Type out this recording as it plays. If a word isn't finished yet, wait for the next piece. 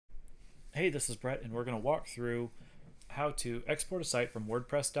Hey, this is Brett, and we're going to walk through how to export a site from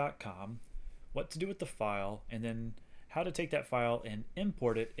WordPress.com, what to do with the file, and then how to take that file and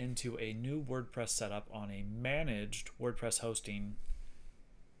import it into a new WordPress setup on a managed WordPress hosting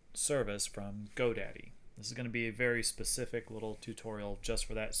service from Godaddy. This is going to be a very specific little tutorial just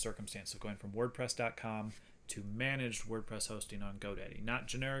for that circumstance of going from WordPress.com to managed WordPress hosting on Godaddy. Not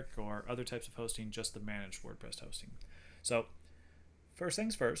generic or other types of hosting, just the managed WordPress hosting. So, first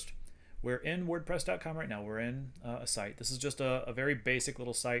things first, we're in WordPress.com right now. We're in a site. This is just a very basic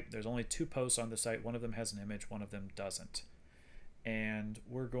little site. There's only 2 posts on the site. One of them has an image, one of them doesn't. And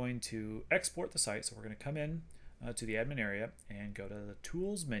we're going to export the site. So we're going to come in to the admin area and go to the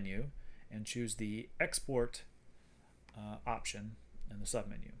Tools menu and choose the Export option in the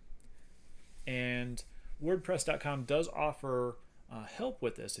submenu. And WordPress.com does offer help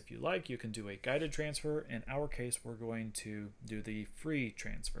with this. If you like, you can do a guided transfer. In our case, we're going to do the free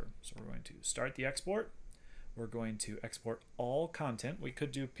transfer. So we're going to start the export. We're going to export all content. We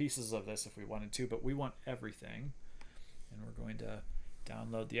could do pieces of this if we wanted to, but we want everything. And we're going to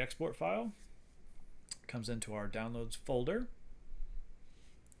download the export file. It comes into our downloads folder.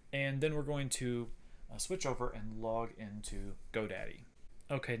 And then we're going to switch over and log into GoDaddy.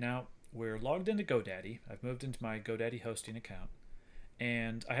 Okay, now we're logged into GoDaddy. I've moved into my GoDaddy hosting account.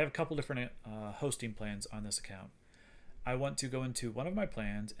 And I have a couple different hosting plans on this account. I want to go into one of my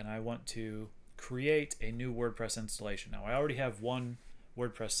plans and I want to create a new WordPress installation. Now I already have one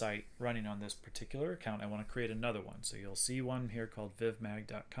WordPress site running on this particular account. I want to create another one. So you'll see one here called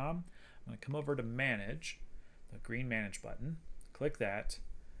vivmag.com. I'm going to come over to Manage, the green Manage button, click that,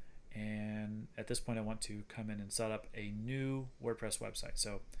 and at this point I want to come in and set up a new WordPress website.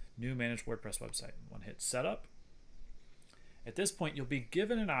 So new Managed WordPress website. I want to hit Setup. At this point, you'll be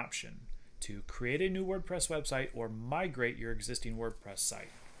given an option to create a new WordPress website or migrate your existing WordPress site.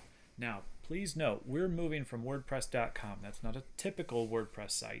 Now, please note, we're moving from WordPress.com. That's not a typical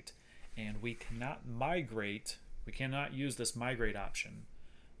WordPress site, and we cannot migrate, we cannot use this migrate option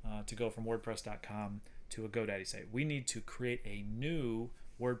to go from WordPress.com to a GoDaddy site. We need to create a new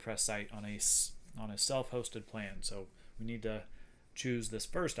WordPress site on a self-hosted plan. So we need to choose this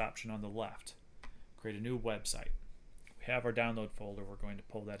first option on the left, create a new website. We have our download folder. We're going to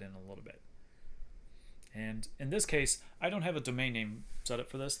pull that in a little bit. And in this case, I don't have a domain name set up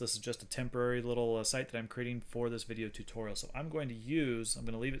for this. This is just a temporary little site that I'm creating for this video tutorial. So I'm going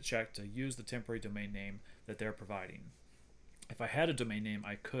to leave it checked to use the temporary domain name that they're providing. If I had a domain name,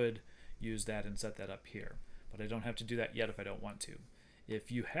 I could use that and set that up here. But I don't have to do that yet if I don't want to.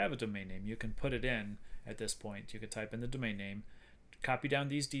 If you have a domain name, you can put it in at this point. You could type in the domain name, copy down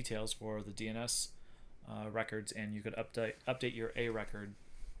these details for the DNS records, and you could update your A record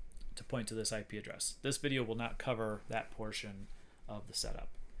to point to this IP address. This video will not cover that portion of the setup.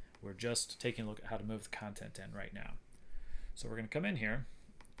 We're just taking a look at how to move the content in right now. So we're going to come in here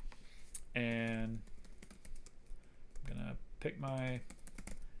and I'm going to pick my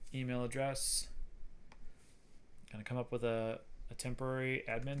email address. I'm going to come up with a temporary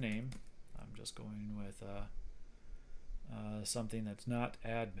admin name. I'm just going with something that's not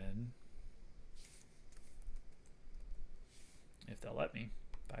admin, if they'll let me.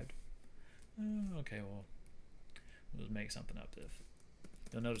 Okay, well, we'll just make something up.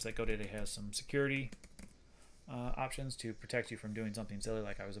 You'll notice that GoDaddy has some security options to protect you from doing something silly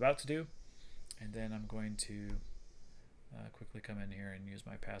like I was about to do. And then I'm going to quickly come in here and use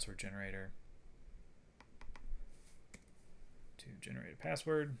my password generator to generate a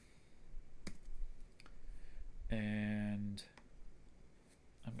password. And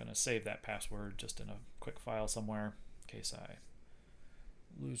I'm going to save that password just in a quick file somewhere in case I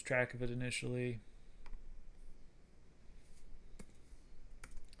lose track of it initially.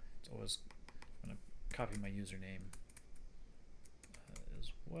 So I'm going to copy my username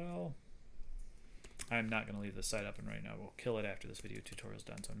as well. I'm not going to leave the site up and right now. We'll kill it after this video tutorial is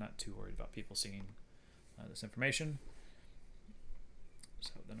done, so I'm not too worried about people seeing this information.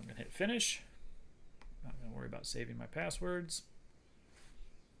 So then I'm going to hit finish. Not going to worry about saving my passwords.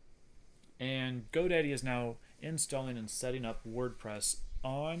 And GoDaddy is now installing and setting up WordPress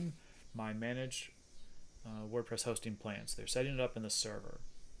on my managed WordPress hosting plans. They're setting it up in the server,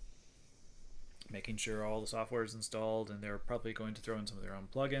 making sure all the software is installed, and they're probably going to throw in some of their own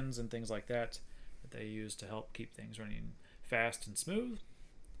plugins and things like that that they use to help keep things running fast and smooth.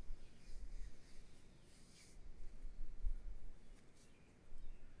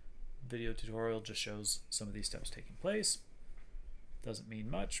 Video tutorial just shows some of these steps taking place. Doesn't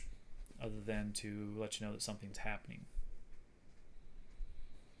mean much other than to let you know that something's happening.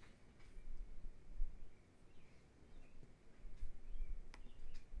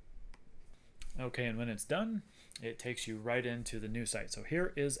 Okay, and when it's done, it takes you right into the new site. So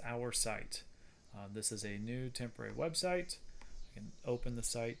here is our site. This is a new temporary website. I can open the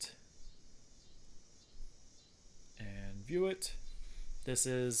site and view it. This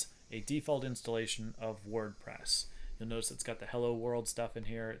is a default installation of WordPress. You'll notice it's got the hello world stuff in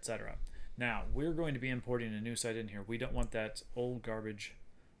here, etc. Now, we're going to be importing a new site in here. We don't want that old garbage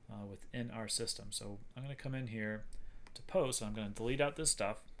within our system. So I'm going to come in here to post, and I'm going to delete out this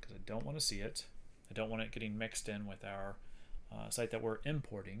stuff because I don't want to see it. I don't want it getting mixed in with our site that we're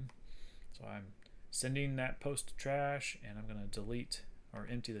importing. So I'm sending that post to trash, and I'm going to delete or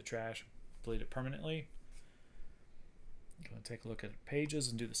empty the trash, delete it permanently. I'm going to take a look at pages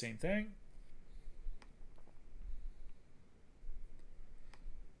and do the same thing.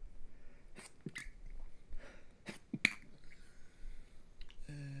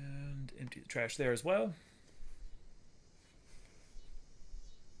 And empty the trash there as well.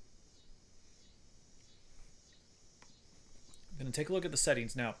 I'm going to take a look at the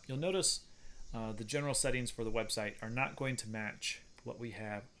settings now. You'll notice the general settings for the website are not going to match what we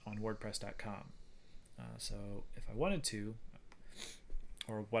have on WordPress.com. So if I wanted to,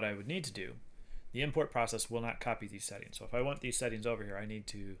 or what I would need to do, the import process will not copy these settings. So if I want these settings over here, I need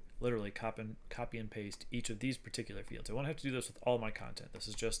to literally copy and paste each of these particular fields. I won't have to do this with all my content. This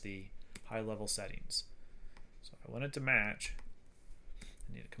is just the high-level settings. So if I want it to match,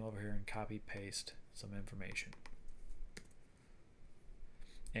 I need to come over here and copy paste some information.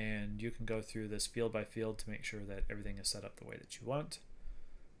 And you can go through this field by field to make sure that everything is set up the way that you want.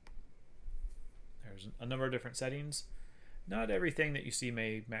 There's a number of different settings. Not everything that you see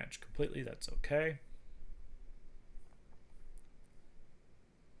may match completely. That's okay.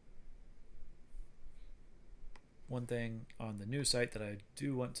 One thing on the new site that I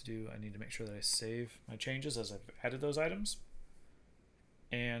do want to do, I need to make sure that I save my changes as I've added those items.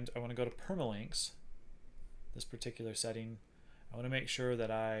 And I want to go to Permalinks, this particular setting. I want to make sure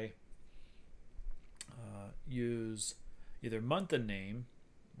that I use either month and name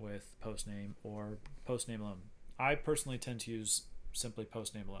with post name or post name alone. I personally tend to use simply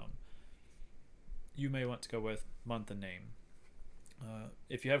post name alone. You may want to go with month and name.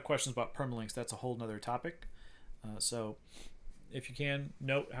 If you have questions about permalinks, that's a whole nother topic. So if you can,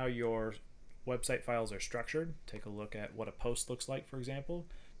 note how your website files are structured. Take a look at what a post looks like, for example.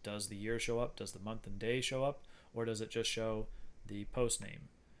 Does the year show up? Does the month and day show up? Or does it just show the post name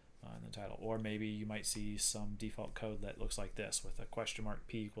in the title? Or maybe you might see some default code that looks like this with a question mark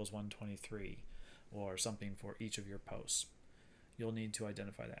p equals 123 or something for each of your posts. You'll need to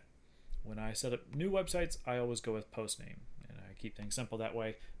identify that. When I set up new websites, I always go with post name, and I keep things simple that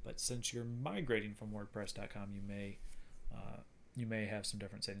way. But since you're migrating from WordPress.com, you may have some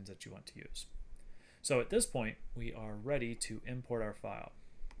different settings that you want to use. So at this point, we are ready to import our file.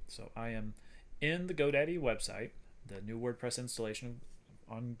 So I am in the Godaddy website, the new WordPress installation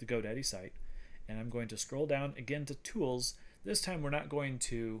on the Godaddy site, and I'm going to scroll down again to Tools. This time we're not going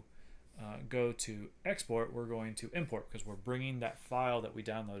to go to Export, we're going to Import, because we're bringing that file that we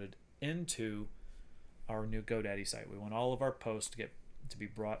downloaded into our new Godaddy site. We want all of our posts to be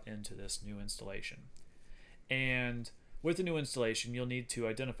brought into this new installation. And with the new installation, you'll need to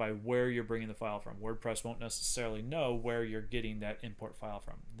identify where you're bringing the file from. WordPress won't necessarily know where you're getting that import file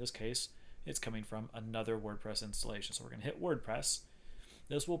from. In this case, it's coming from another WordPress installation. So we're going to hit WordPress.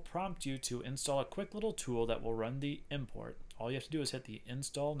 This will prompt you to install a quick little tool that will run the import. All you have to do is hit the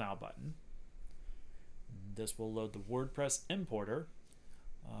Install Now button. This will load the WordPress importer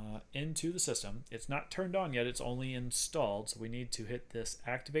into the system. It's not turned on yet, it's only installed, so we need to hit this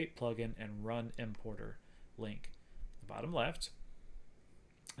Activate Plugin and Run Importer link at the bottom left.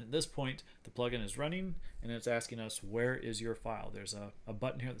 At this point, the plugin is running and it's asking us, where is your file? There's a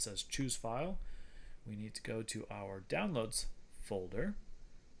button here that says Choose File. We need to go to our Downloads folder,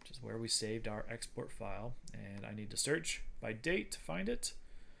 which is where we saved our export file, and I need to search by date to find it.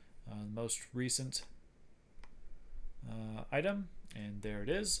 Most recent item, and there it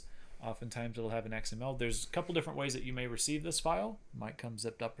is. Oftentimes it'll have an XML. There's a couple different ways that you may receive this file. It might come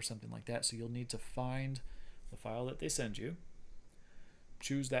zipped up or something like that, so you'll need to find the file that they send you.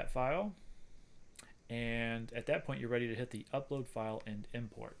 Choose that file, and at that point you're ready to hit the Upload File and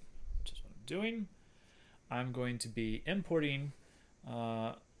Import, which is what I'm doing. I'm going to be importing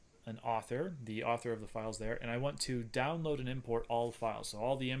an author, the author of the files there, and I want to download and import all the files, so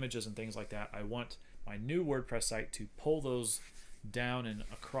all the images and things like that. I want my new WordPress site to pull those down and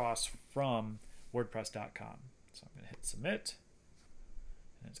across from WordPress.com. So I'm going to hit Submit,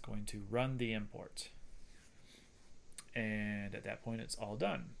 and it's going to run the import. And at that point, it's all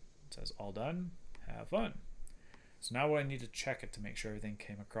done. It says all done, have fun. So now I need to check it to make sure everything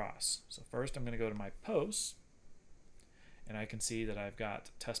came across. So first I'm going to go to my posts, and I can see that I've got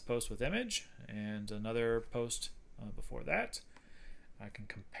test post with image and another post before that. I can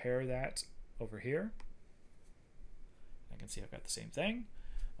compare that over here. I can see I've got the same thing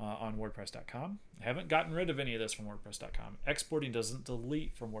on WordPress.com. I haven't gotten rid of any of this from WordPress.com. Exporting doesn't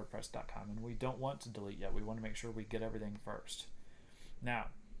delete from WordPress.com, and we don't want to delete yet. We want to make sure we get everything first. Now,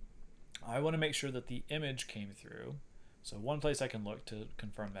 I want to make sure that the image came through. So one place I can look to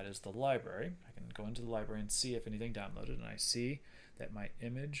confirm that is the library. I can go into the library and see if anything downloaded, and I see that my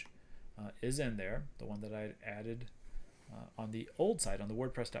image is in there, the one that I had added on the old site, on the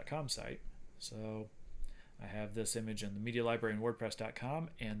WordPress.com site. So I have this image in the media library in WordPress.com,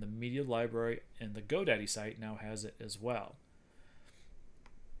 and the media library in the GoDaddy site now has it as well.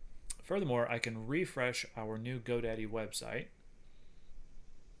 Furthermore, I can refresh our new GoDaddy website,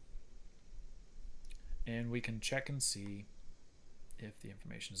 and we can check and see if the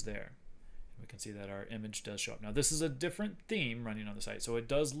information is there. We can see that our image does show up. Now this is a different theme running on the site, so it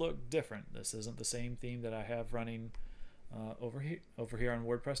does look different. This isn't the same theme that I have running over here on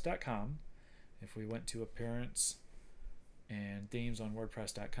WordPress.com. If we went to Appearance and Themes on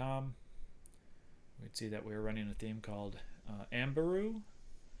WordPress.com, we'd see that we're running a theme called Amberu,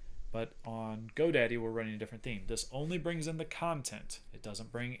 but on GoDaddy we're running a different theme. This only brings in the content. It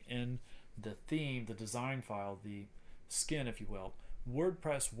doesn't bring in the theme, the design file, the skin, if you will.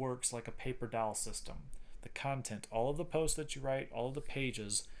 WordPress works like a paper doll system. The content, all of the posts that you write, all of the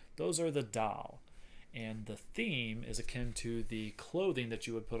pages, those are the doll. And the theme is akin to the clothing that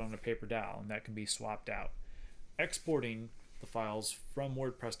you would put on a paper doll, and that can be swapped out. Exporting the files from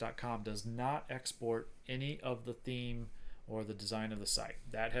WordPress.com does not export any of the theme or the design of the site.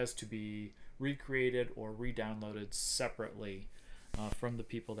 That has to be recreated or re-downloaded separately from the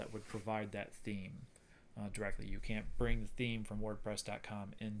people that would provide that theme directly. You can't bring the theme from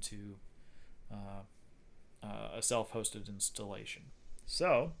WordPress.com into a self-hosted installation.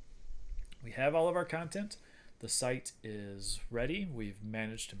 So we have all of our content. The site is ready. We've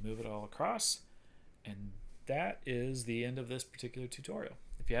managed to move it all across, and that is the end of this particular tutorial.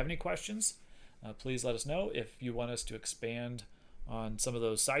 If you have any questions, please let us know. If you want us to expand on some of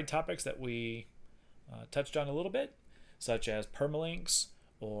those side topics that we touched on a little bit, such as permalinks,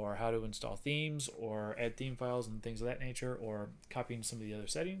 or how to install themes, or add theme files and things of that nature, or copying some of the other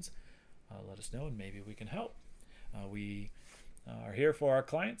settings, let us know and maybe we can help. We are here for our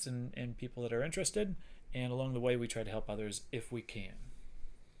clients and people that are interested, and along the way we try to help others if we can.